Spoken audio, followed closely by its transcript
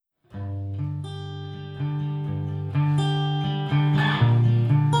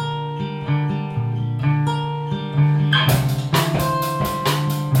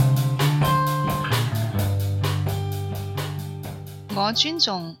我尊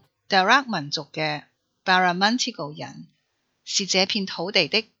重 Darug 民族嘅 Barramantigo 人，是這片土地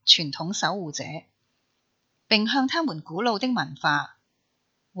的傳統守護者，並向他們古老的文化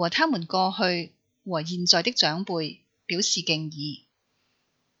和他們過去和現在的長輩表示敬意。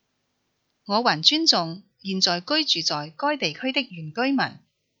我還尊重現在居住在該地區的原居民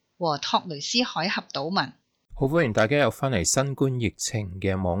和托雷斯海峽島民。好，歡迎大家又返嚟新冠疫情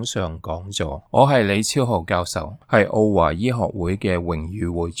嘅網上講座。我係李超豪教授，係澳華醫學會嘅榮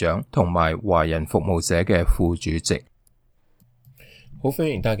譽會長同埋華人服務社嘅副主席。好，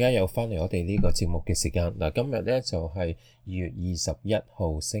歡迎大家又返嚟我哋呢個節目嘅時間。嗱，今日呢就係2月21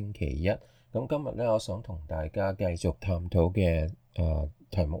號星期一。咁今日呢，我想同大家繼續探討嘅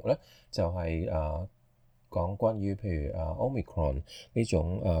題目呢，就係講關於譬如Omicron 呢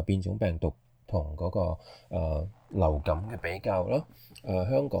種變種病毒同嗰個流感嘅比較啦，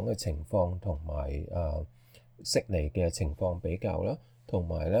香港嘅情況同埋悉尼嘅情況比較啦，同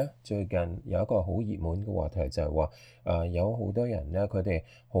埋咧最近有一個好熱門嘅話題就係話有好多人咧，佢哋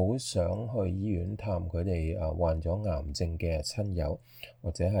好想去醫院探佢哋患咗癌症嘅親友，或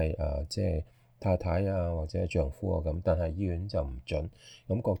者係即係太太啊，或者丈夫啊咁，但係醫院就唔準，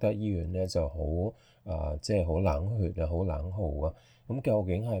咁覺得醫院咧就好即係好冷血啊，好冷酷啊。咁究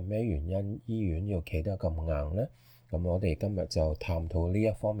竟係咩原因醫院要企得咁硬呢？咁我哋今日就探討呢一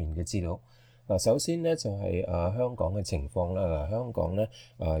方面嘅資料。嗱，首先呢，就係香港嘅情況啦。嗱，香港呢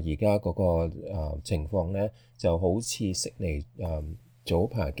而家嗰個情況呢就好似悉尼早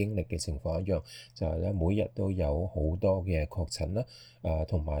排經歷嘅情況一樣，就係咧每日都有好多嘅確診啦，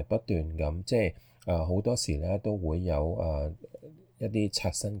同埋不斷咁即係好多時咧都會有一啲刷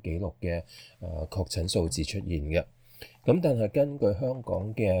新紀錄嘅確診數字出現嘅。咁但係根據香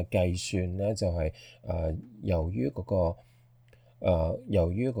港嘅計算咧，就係由於嗰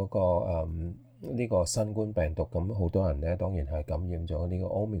個呢個新冠病毒，咁好多人咧當然係感染咗呢個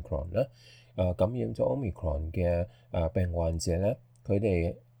Omicron 啦。感染咗 Omicron 嘅病患者咧，佢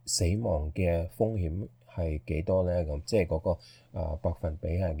哋死亡嘅風險係幾多咧？咁即係嗰個百分比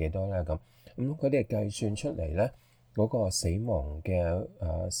係幾多咧？咁佢哋計算出嚟咧，嗰個死亡嘅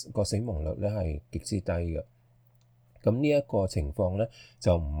個死亡率咧係極之低嘅。咁呢一個情況咧，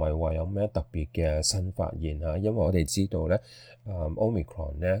就唔係話有咩特別嘅新發現嚇，因為我哋知道咧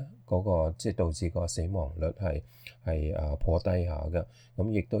，Omicron 咧嗰個即係導致個死亡率係頗低下嘅。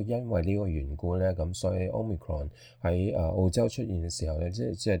咁亦都因為呢個緣故咧，咁所以 Omicron 喺澳洲出現嘅時候咧，即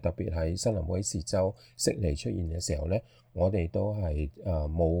係特別喺新南威爾士州悉尼出現嘅時候咧，我哋都係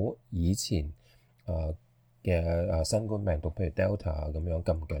冇以前嘅新冠病毒譬如 Delta 咁樣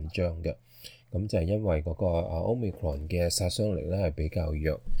咁緊張嘅。咁就係因為嗰個Omicron 嘅殺傷力咧係比較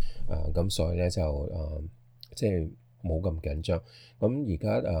弱，咁所以咧就即係冇咁緊張。咁而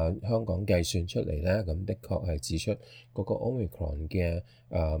家香港計算出嚟咧，咁的確係指出嗰個 Omicron 嘅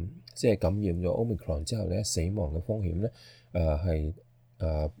即係感染咗 Omicron 之後咧，死亡嘅風險咧係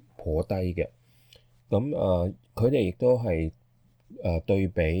頗低嘅。咁佢哋亦都係對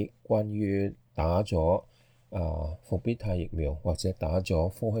比關於打咗復必泰疫苗或者打咗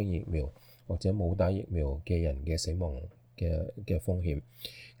科興疫苗或者冇打疫苗嘅人嘅死亡嘅風險。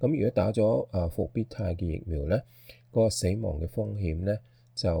咁如果打咗復必泰嘅疫苗咧，嗰個死亡嘅風險咧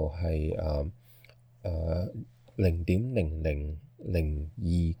就係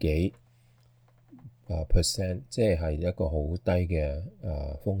0.0002幾%，即係一個好低嘅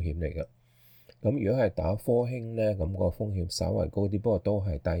風險嚟嘅。咁如果係打科興咧，咁個風險稍為高啲，不過都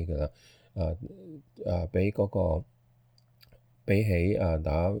係低㗎啦。比起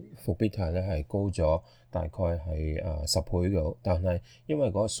打復必泰咧係高咗大概係10倍嘅，但係因為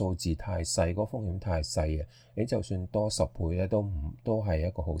嗰個數字太細，嗰個風險太細啊，你就算多10倍咧都係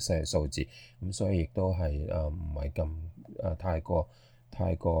一個好細嘅數字，咁所以亦都係唔係咁太過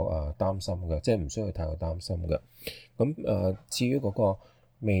擔心嘅，即係唔需要太過擔心嘅。咁至於嗰個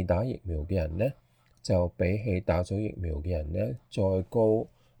未打疫苗嘅人咧，就比起打咗疫苗嘅人咧再高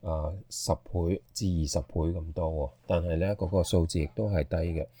10倍至20倍咁多喎，但係咧嗰個數字亦都係低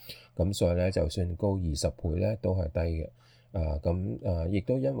嘅，咁所以咧就算高20倍咧都係低嘅。亦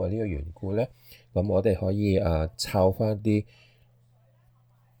都因為呢個緣故咧，咁我哋可以抄翻啲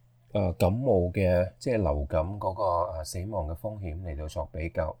感冒嘅即係流感嗰個死亡嘅風險嚟到作比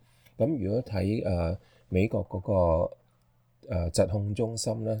較。咁如果睇美國嗰個疾控中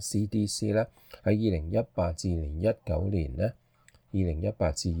心咧 CDC 咧喺2018至2019年咧。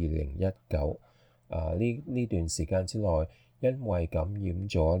2018至2019呢段時間之內，因為感染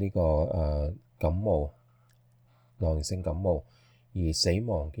咗呢個感冒，流行性感冒而死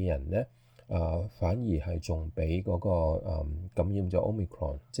亡嘅人咧，反而係仲比嗰個感染咗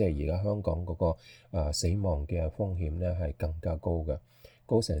Omicron，即係而家香港嗰個死亡嘅風險咧係更加高嘅，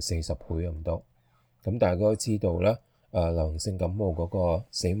高成40倍咁多。咁大家都知道啦，流行性感冒嗰個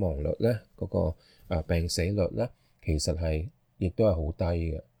死亡率咧，嗰個病死率咧，其實係亦都係好低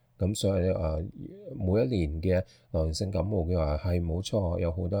嘅。咁所以咧每一年嘅流行性感冒嘅話係冇錯，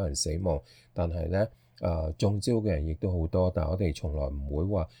有好多人死亡，但係咧中招嘅人亦都好多。但係我哋從來唔會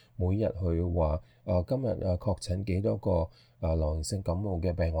話每日去話今日確診幾多個流行性感冒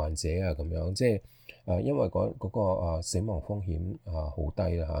嘅病患者啊咁樣，即係因為嗰個死亡風險好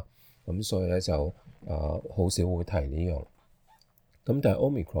低啦嚇，咁所以咧就好少會提呢樣。咁但係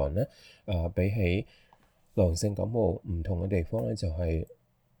Omicron 咧比起流行性感冒唔同嘅地方咧，就係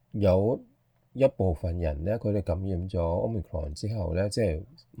有一部分人咧，佢哋感染咗 Omicron 之後咧，即係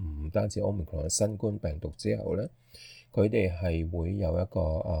唔單止 Omicron 新冠病毒之後咧，佢哋係會有一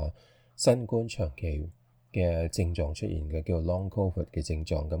個新冠長期嘅症狀出現嘅，叫做 Long COVID 嘅症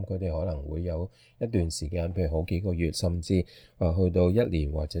狀。咁佢哋可能會有一段時間，譬如好幾個月，甚至去到1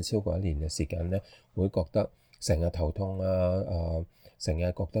年或者超過1年嘅時間咧，會覺得成日頭痛啊，成日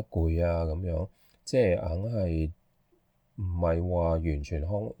覺得攰啊咁樣，即係硬係唔係話完全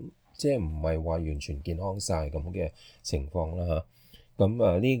即係唔係話完全健康晒咁嘅情況啦嚇。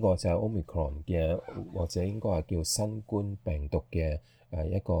咁呢個就係 Omicron 嘅，或者應該係叫新冠病毒嘅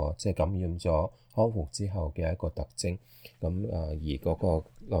一個即係感染咗康復之後嘅一個特徵。咁而嗰個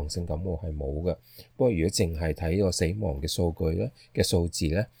流行性感冒係冇嘅。不過如果淨係睇個死亡嘅數據咧嘅數字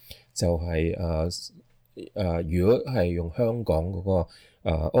咧，就係如果係用香港嗰個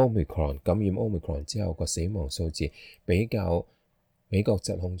Omicron 感染 Omicron 之後個死亡數字比較美國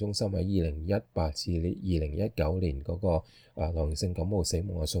疾控中心喺2018至2019年嗰個流行性感冒死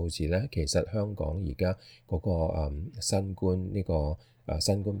亡嘅數字咧，其實香港而家嗰個新冠呢個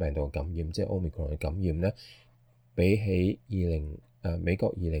新冠病毒感染，即係 Omicron 嘅感染咧，比起美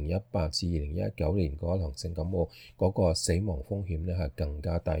國2018至2019年嗰個流行性感冒嗰個死亡風險咧係更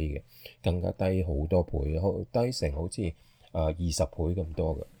加低嘅，更加低好多倍，低成好似20倍咁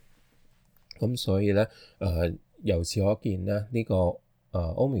多嘅。咁所以咧由此可見咧，呢個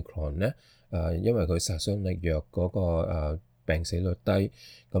Omicron 咧因為佢殺傷力弱，嗰個病死率低，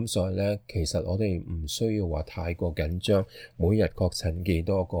咁所以咧其實我哋唔需要話太過緊張，每日確診幾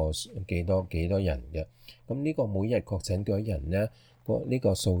多人嘅。咁呢個每日確診幾多人咧，呢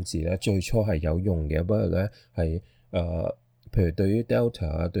個數字咧最初係有用嘅，不過咧係譬如對於 Delta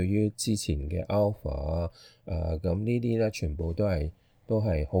啊，對於之前嘅 Alpha 啊，咁呢啲咧全部都係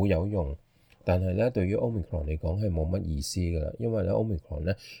好有用。但係咧，對於 Omicron 嚟講係冇乜意思㗎啦，因為咧 Omicron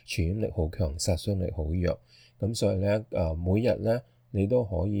咧傳染力好強，殺傷力好弱，咁所以咧每日咧你都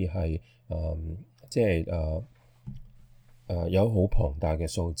可以係即係有好龐大嘅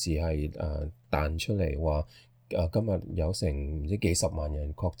數字係彈出嚟話今日有成唔知幾十萬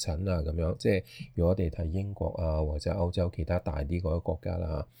人確診啊咁樣，即係如果我哋睇英國啊或者歐洲其他大啲嗰啲國家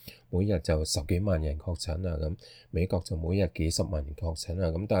啦，每日就10幾萬人確診啊咁，美國就每日幾十萬人確診啊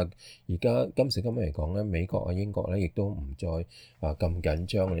咁，但係而家今時今日嚟講咧，美國啊英國咧亦都唔再咁緊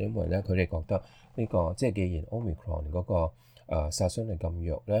張，因為咧佢哋覺得呢個即係既然 Omicron 嗰個殺傷力咁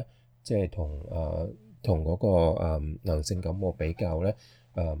弱咧，即係同嗰個流行性感冒比較咧。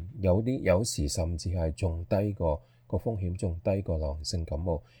有時甚至係仲低過個風險，仲低過流行性感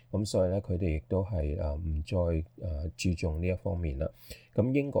冒，咁所以咧佢哋亦都係唔再注重呢一方面啦。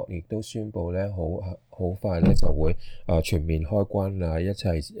咁英國亦都宣布咧好快咧就會全面開關啦，一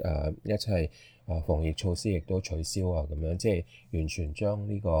切防疫措施亦都取消啊，咁樣即係完全將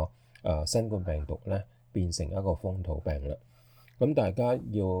呢個新冠病毒咧變成一個風土病啦。咁大家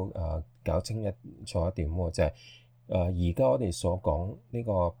要搞清楚一點喎，就係而家我哋所講呢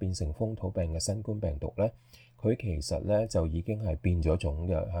個變成風土病嘅新冠病毒咧，佢其實咧就已經係變咗種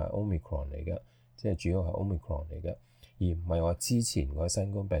嘅，係 Omicron 嚟嘅，即係主要係 Omicron 嚟嘅，而唔係話之前個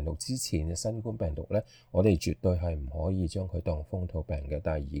新冠病毒。之前嘅新冠病毒咧，我哋絕對係唔可以將佢當風土病嘅，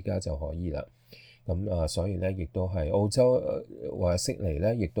但係而家就可以啦。咁所以咧，亦都係澳洲或者悉尼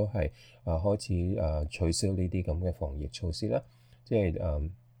咧，亦都係開始取消呢啲咁嘅防疫措施啦。即係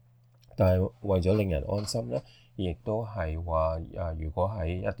但係為咗令人安心咧，亦都係話如果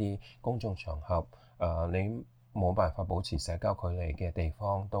喺一啲公眾場合你冇辦法保持社交距離嘅地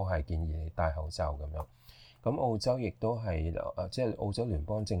方，都係建議你戴口罩咁樣。咁澳洲亦都係即係澳洲聯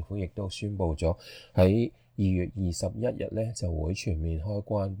邦政府亦都宣布咗喺2月21日咧就會全面開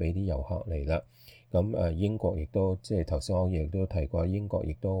關俾啲遊客嚟啦。咁英國亦都即係頭先我亦都提過，英國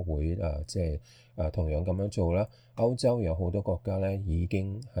亦都會即係同樣咁樣做啦。歐洲有好多國家咧已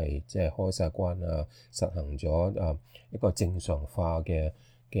經係即係開晒關啊，實行咗一個正常化嘅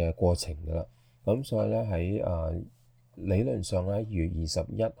嘅過程㗎啦。咁所以咧喺理論上咧2月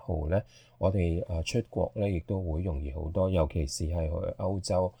21號咧，我哋出國咧亦都會容易好多，尤其是係去歐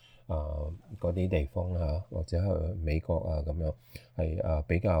洲嗰啲地方啦，或者去美國咁樣係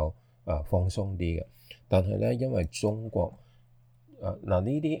比較放鬆啲嘅。但係咧，因為中國呢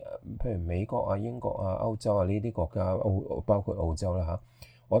啲譬如美國英國歐洲呢啲國家，包括澳洲啦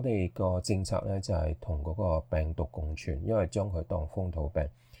我哋個政策咧就係同嗰個病毒共存，因為將佢當風土病。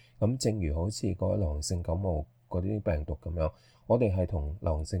咁正如好似個流行性感冒嗰啲病毒咁樣，我哋係同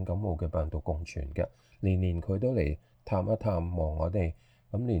流行性感冒嘅病毒共存嘅，年年佢都嚟探一探望我哋，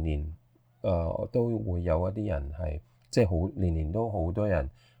咁年年都會有一啲人係即係年年都好多人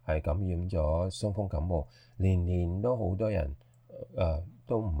係感染咗傷風感冒，年年都好多人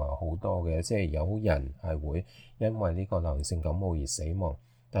都唔係好多嘅，即係有人係會因為呢個流行性感冒而死亡，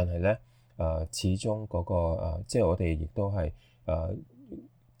但係咧始終嗰個即係我哋亦都係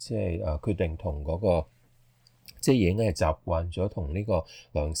即係決定同嗰個即係已經係習慣咗同呢個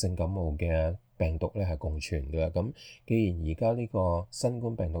流行性感冒嘅病毒咧係共存嘅啦。咁既然而家呢個新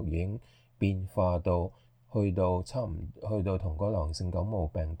冠病毒已經變化到去到同個流行性感冒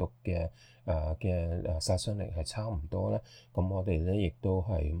病毒嘅殺傷力係差唔多咧，咁我哋咧亦都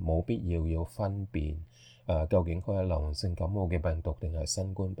係冇必要分辨究竟佢係流行性感冒嘅病毒定係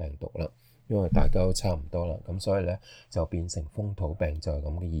新冠病毒啦，因為大家都差唔多啦，咁所以咧就變成風土病就係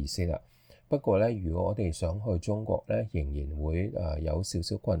咁嘅意思啦。不過咧，如果我哋想去中國咧，仍然會有少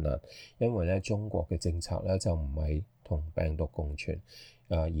少困難，因為咧中國嘅政策咧就唔係同病毒共存，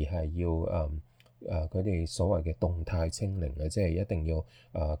而係要佢哋所謂嘅動態清零即係一定要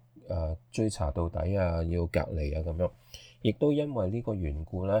追查到底要隔離咁樣。亦都因為呢個緣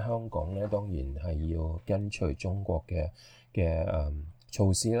故咧，香港咧當然係要跟隨中國嘅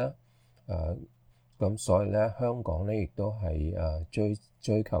措施啦。咁所以咧，香港咧亦都係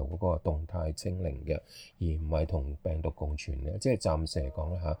追求嗰個動態清零嘅，而唔係同病毒共存嘅。即係暫時嚟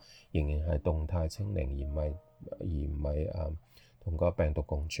講啦仍然係動態清零，而唔係同個病毒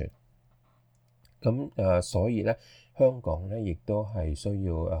共存。咁所以咧，香港咧亦都係需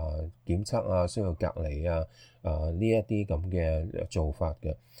要檢測需要隔離呢一啲咁嘅做法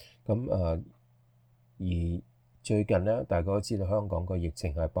嘅。咁而最近咧，大家都知道香港個疫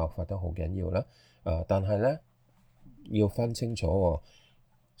情係爆發得好緊要啦。但係咧要分清楚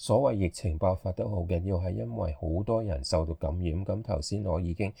所謂疫情爆發得好緊要係因為好多人受到感染。咁頭先我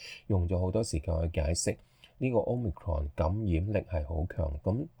已經用咗好多時間去解釋呢個 Omicron 感染力係好強，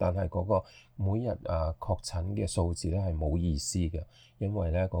咁但係嗰個每日確診嘅數字咧係冇意思嘅，因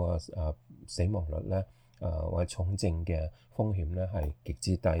為咧嗰個死亡率咧或者重症嘅風險咧係極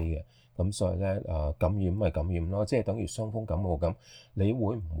之低嘅。咁所以咧感染咪感染咯，即係等於傷風感冒咁。你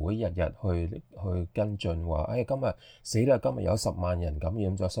會唔會日日去跟進話今日死啦，今日有10萬人感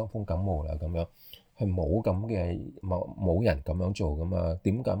染咗傷風感冒啦咁樣？係冇人咁樣做噶嘛？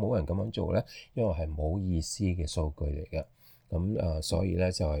點解冇人咁樣做咧？因為係冇意思嘅數據嚟嘅。咁所以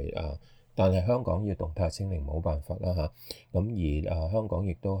咧就係但係香港要動態清零冇辦法啦咁而香港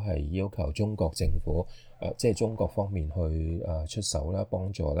亦都係要求中國政府即係中國方面去出手啦、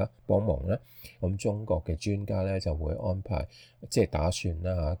幫助啦、幫忙啦。咁中國嘅專家咧就會安排，即係打算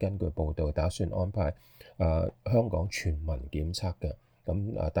啦根據報道打算安排香港全民檢測嘅。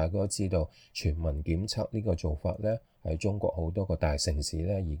咁大家都知道全民檢測呢個做法咧，喺中國好多個大城市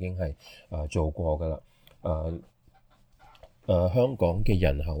咧已經係做過㗎啦。香港嘅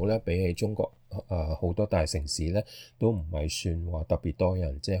人口咧，比起中國好多大城市咧，都唔係算話特別多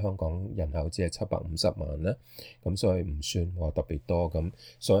人，即係香港人口只係750萬啦，咁所以唔算話特別多。咁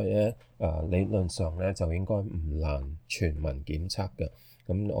所以咧理論上咧就應該唔難全民檢測嘅。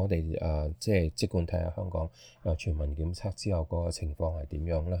咁我哋即管睇下香港全民檢測之後嗰個情況係點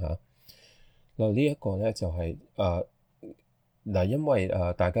樣啦嗱，呢一個咧就係因為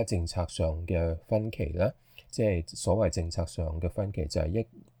大家政策上嘅分歧咧，即係所謂政策上嘅分歧就係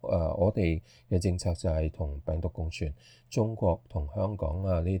我哋嘅政策就係同病毒共存，中國同香港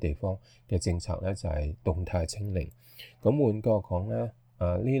呢啲地方嘅政策咧就係動態清零。咁換句講咧，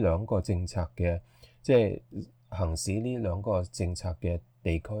呢兩個政策嘅即係行使呢兩個政策嘅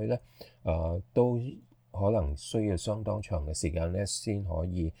地區咧，都可能需要相當長嘅時間咧，先可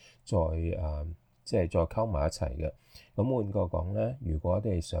以即係再溝埋一齊嘅。咁換句講咧，如果我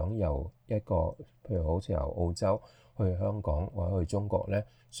哋想由一個譬如好似由澳洲去香港或者去中國咧，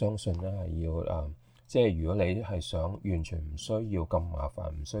相信咧係要即係如果你係想完全唔需要咁麻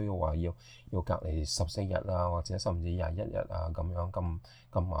煩，唔需要話要隔離14日或者甚至21日咁樣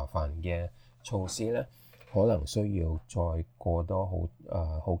咁麻煩嘅措施咧，可能需要再過多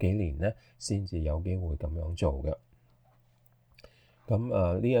好幾年咧，先至有機會咁樣做嘅。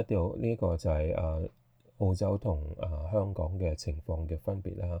咁呢個就係澳洲同香港嘅情況嘅分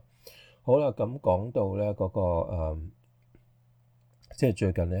別啦。好啦，咁講到咧嗰個即係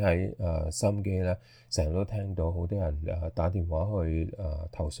最近咧喺收音機咧，成日都聽到好多人打電話去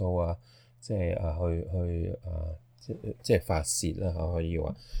投訴啊，即係即係發泄啦，可以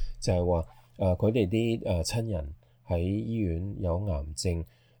話就係話佢哋啲親人喺醫院有癌症，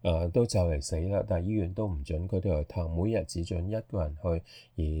都就嚟死啦，但係醫院都唔準佢哋去探，每日只準一個人去，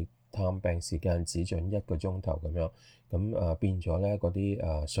而探病時間只準1個鐘頭咁樣，咁變咗咧嗰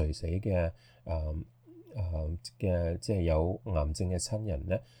啲垂死嘅即係有癌症嘅親人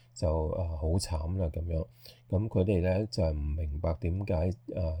咧，就好慘啦咁樣。咁佢哋咧就係唔明白點解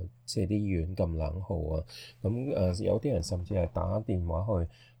即係啲醫院咁冷酷啊。咁有啲人甚至係打電話去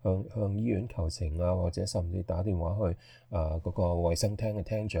向醫院求情啊，或者甚至打電話去嗰個衛生廳嘅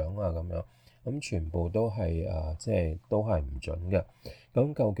廳長啊咁樣。咁全部都係即係都係唔準嘅。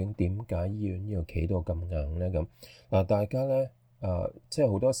咁究竟點解醫院要企到咁硬咧？咁大家咧即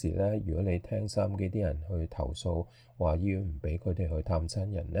係好多時咧，如果你聽收音機啲人去投訴話醫院唔俾佢哋去探親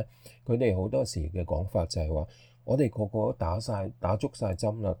人咧，佢哋好多時嘅講法就係話：我哋個個都打足晒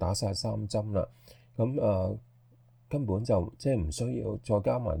針啦，打晒3針啦，咁根本就即係唔需要再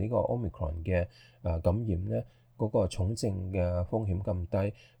加埋呢個 Omicron 嘅感染咧。嗰個重症嘅風險咁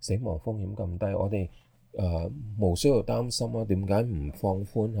低，死亡風險咁低，我哋無需要擔心啊。點解唔放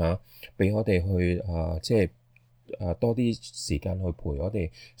寬下，俾我哋去即係多啲時間去陪我哋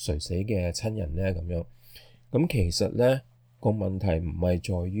垂死嘅親人咧？咁樣咁其實咧個問題唔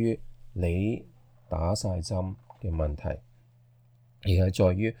係在於你打晒針嘅問題，而係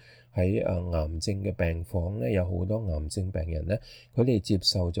在於喺癌症嘅病房咧，有好多癌症病人咧，佢哋接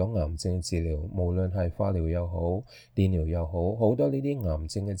受咗癌症治療，無論係化療又好、電療又好，好多呢啲癌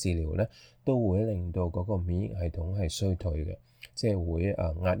症嘅治療咧，都會令到嗰個免疫系統係衰退嘅，即係會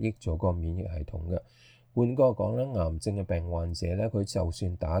壓抑咗個免疫系統嘅。換句話講咧，癌症嘅病患者咧，佢就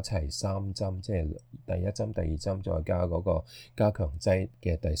算打齊3針，即係第1針、第2針，再加嗰個加強劑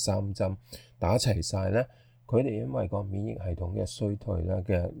嘅第3針，打齊晒咧。佢哋因為個免疫系統嘅衰退咧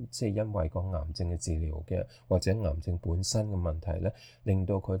即係因為個癌症嘅治療嘅或者癌症本身嘅問題咧，令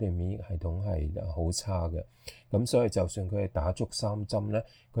到佢哋免疫系統係好差嘅。咁所以就算佢哋打足3針咧，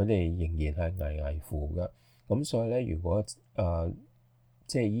佢哋仍然係危乎嘅。咁所以咧，如果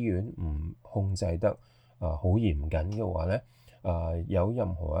即係醫院唔控制得好嚴謹嘅話咧，有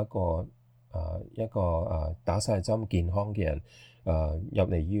任何一個打晒針健康嘅人入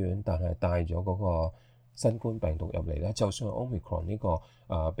嚟醫院，但係帶咗嗰個新冠病毒入嚟咧，就算 Omicron 呢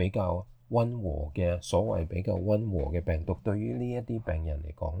個比較溫和嘅所謂比較溫和嘅病毒，對於呢一啲病人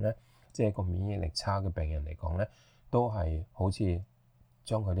嚟講咧，即係個免疫力差嘅病人嚟講咧，都係好似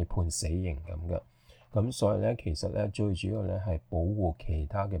將佢哋判死刑咁嘅。咁所以咧，其實咧最主要咧係保護其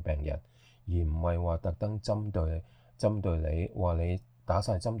他嘅病人，而唔係話特登針對你，話你打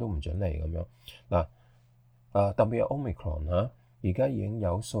晒針都唔準嚟咁樣嗱。特別係 Omicron 而家已經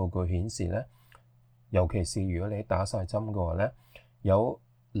有數據顯示咧。尤其是如果你打晒針嘅話咧，有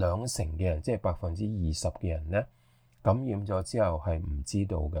2成嘅人，即係20%嘅人咧，感染咗之後係唔知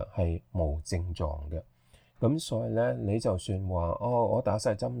道嘅，係無症狀嘅。咁所以咧，你就算話我打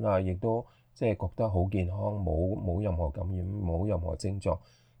晒針啦，亦都即係覺得好健康，冇任何感染，冇任何症狀，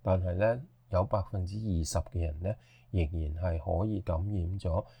但係咧有20%嘅人咧，仍然係可以感染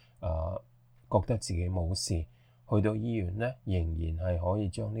咗，覺得自己冇事，去到醫院咧，仍然係可以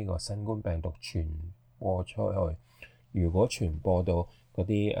將呢個新冠病毒傳播出去。如果傳播到嗰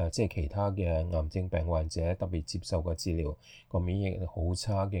啲即係其他嘅癌症病患者，特別接受過治療、個免疫力好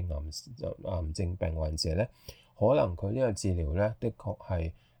差嘅癌症病患者咧，可能佢呢個治療咧，的確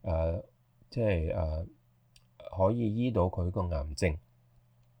係即係可以醫到佢個癌症，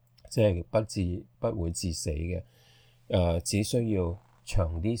即係不會致死嘅。只需要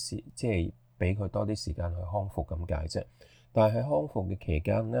長啲即係俾佢多啲時間去康復咁解啫。但係喺康復嘅期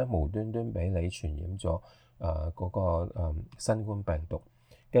間咧，無端端俾你傳染咗嗰個新冠病毒，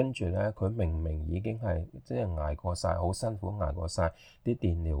跟住咧佢明明已經係即係捱過晒，好辛苦捱過晒啲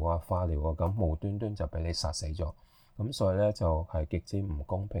電療啊、化療啊，咁無端端就俾你殺死咗。咁所以咧就係極之唔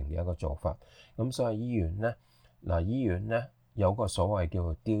公平嘅一個做法。咁所以醫院咧有個所謂叫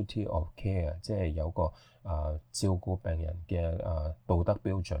做 duty of care，即係有個照顧病人嘅道德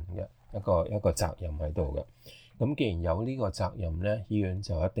標準嘅一個責任喺度嘅。咁既然有呢個責任咧，醫院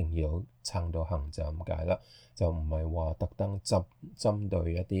就一定要撐到行就咁解啦，就唔係話特登針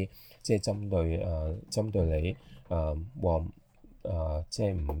對一啲即係針對你話即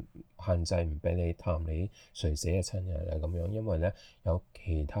係唔限制唔俾你探你垂死嘅親人啊咁樣，因為咧有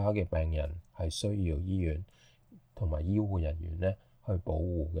其他嘅病人係需要醫院同埋醫護人員咧去保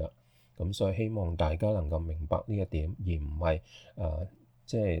護嘅。咁所以希望大家能夠明白呢一點，而唔係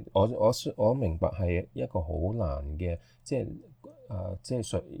即係我明白係一個好難嘅，即係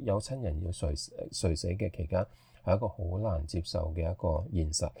有親人要垂死嘅期間，係一個好難接受嘅一個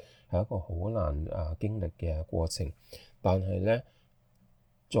現實，係一個好難經歷嘅過程。但係咧，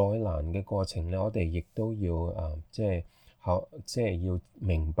再難嘅過程咧，我哋亦都要即係要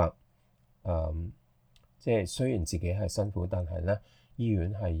明白即係雖然自己係辛苦，但係咧，醫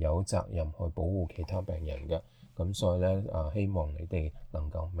院係有責任去保護其他病人嘅。咁所以咧希望你哋能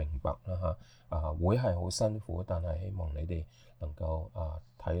夠明白啦嚇，會係好辛苦，但係希望你哋能夠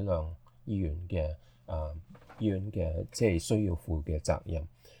體諒醫院嘅即係需要負嘅責任。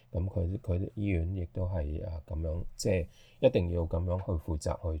咁佢醫院亦都係咁樣，即係一定要咁樣去負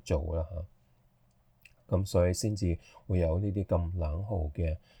責去做啦嚇。咁所以先至會有呢啲咁冷酷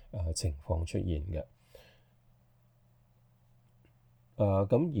嘅情況出現嘅。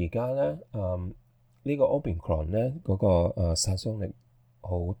咁而家咧呢個 Omicron 咧嗰個殺傷力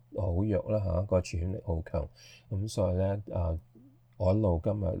好弱啦嚇，個傳染力好強。咁所以咧我一路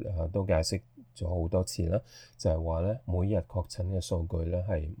今日都解釋咗好多次啦，就係話咧每日確診嘅數據咧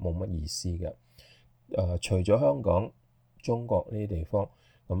係冇乜意思嘅。除咗香港、中國呢啲地方，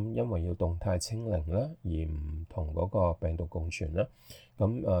咁因為要動態清零啦，而唔同嗰個病毒共存啦，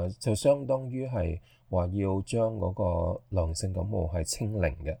咁就相當於係話要將嗰個流行性感冒係清零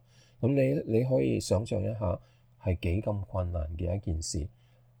嘅。咁你可以想像一下係幾咁困難嘅一件事，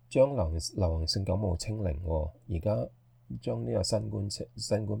將流行性感冒清零喎，而家將呢個新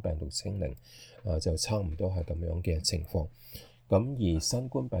冠病毒清零，就差唔多係咁樣嘅情況。咁而新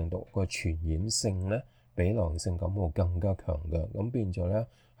冠病毒個傳染性咧，比流行性感冒更加強嘅，咁變咗咧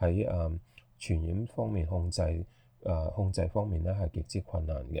喺傳染方面控制方面咧係極之困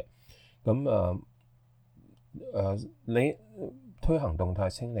難嘅。咁你推行動態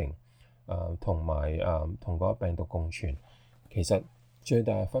清零，同埋同嗰個病毒共存，其實最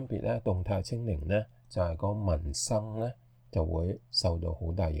大嘅分別咧，動態清零咧就係個民生咧就會受到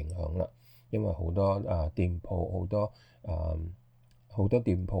好大影響啦，因為好多店鋪好多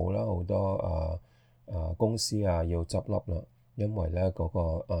店鋪啦，好多公司要執笠啦，因為咧嗰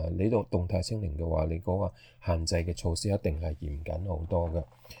個你動態清零嘅話，你嗰個限制嘅措施一定係嚴謹好多嘅。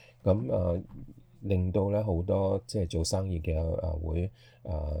咁令到咧好多即係做生意嘅會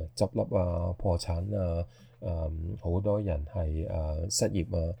執笠破產好多人係失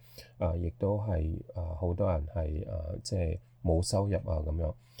業亦都係好多人係即係冇收入咁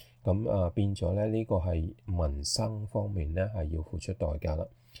樣。咁變咗咧呢個係民生方面咧係要付出代價啦。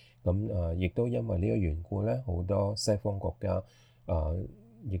咁亦都因為呢個緣故咧，好多西方國家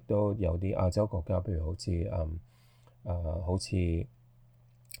亦都有啲亞洲國家，譬如好似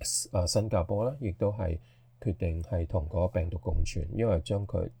新加坡啦，亦都係決定係同嗰個病毒共存，因為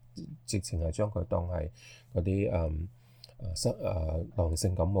直情係將佢當係嗰啲流行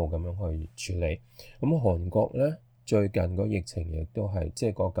性感冒咁樣去處理。咁韓國咧最近個疫情亦都係即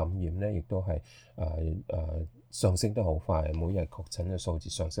係個感染咧，亦都係上升得好快，每日確診嘅數字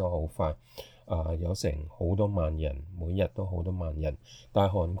上升得好快，有成好多萬人，每日都好多萬人。但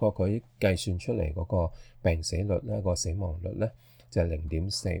係韓國佢計算出嚟嗰個病死率咧，個死亡率咧就係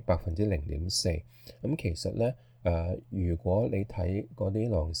0.4%。咁其實咧如果你睇嗰啲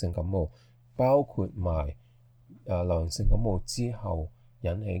流行性感冒，包括埋流行性感冒之後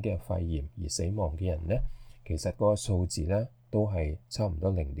引起嘅肺炎而死亡嘅人咧，其實嗰個數字咧都係差唔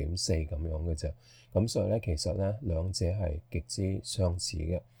多0.4咁樣嘅啫。咁所以咧，其實咧兩者係極之相似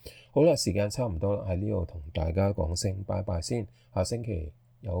嘅。好啦，時間差唔多啦，喺呢度同大家講聲拜拜先。下星期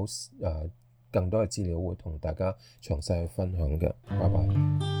有更多嘅資料會同大家詳細去分享嘅。拜拜。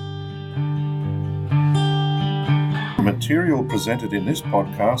The material presented in this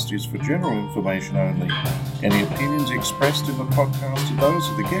podcast is for general information only. Any opinions expressed in the podcast are those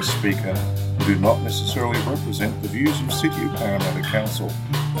of the guest speaker and do not necessarily represent the views of City of Parramatta Council.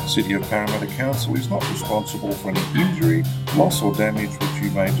 City of Parramatta Council is not responsible for any injury, loss or damage which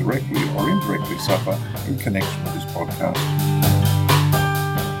you may directly or indirectly suffer in connection with this podcast.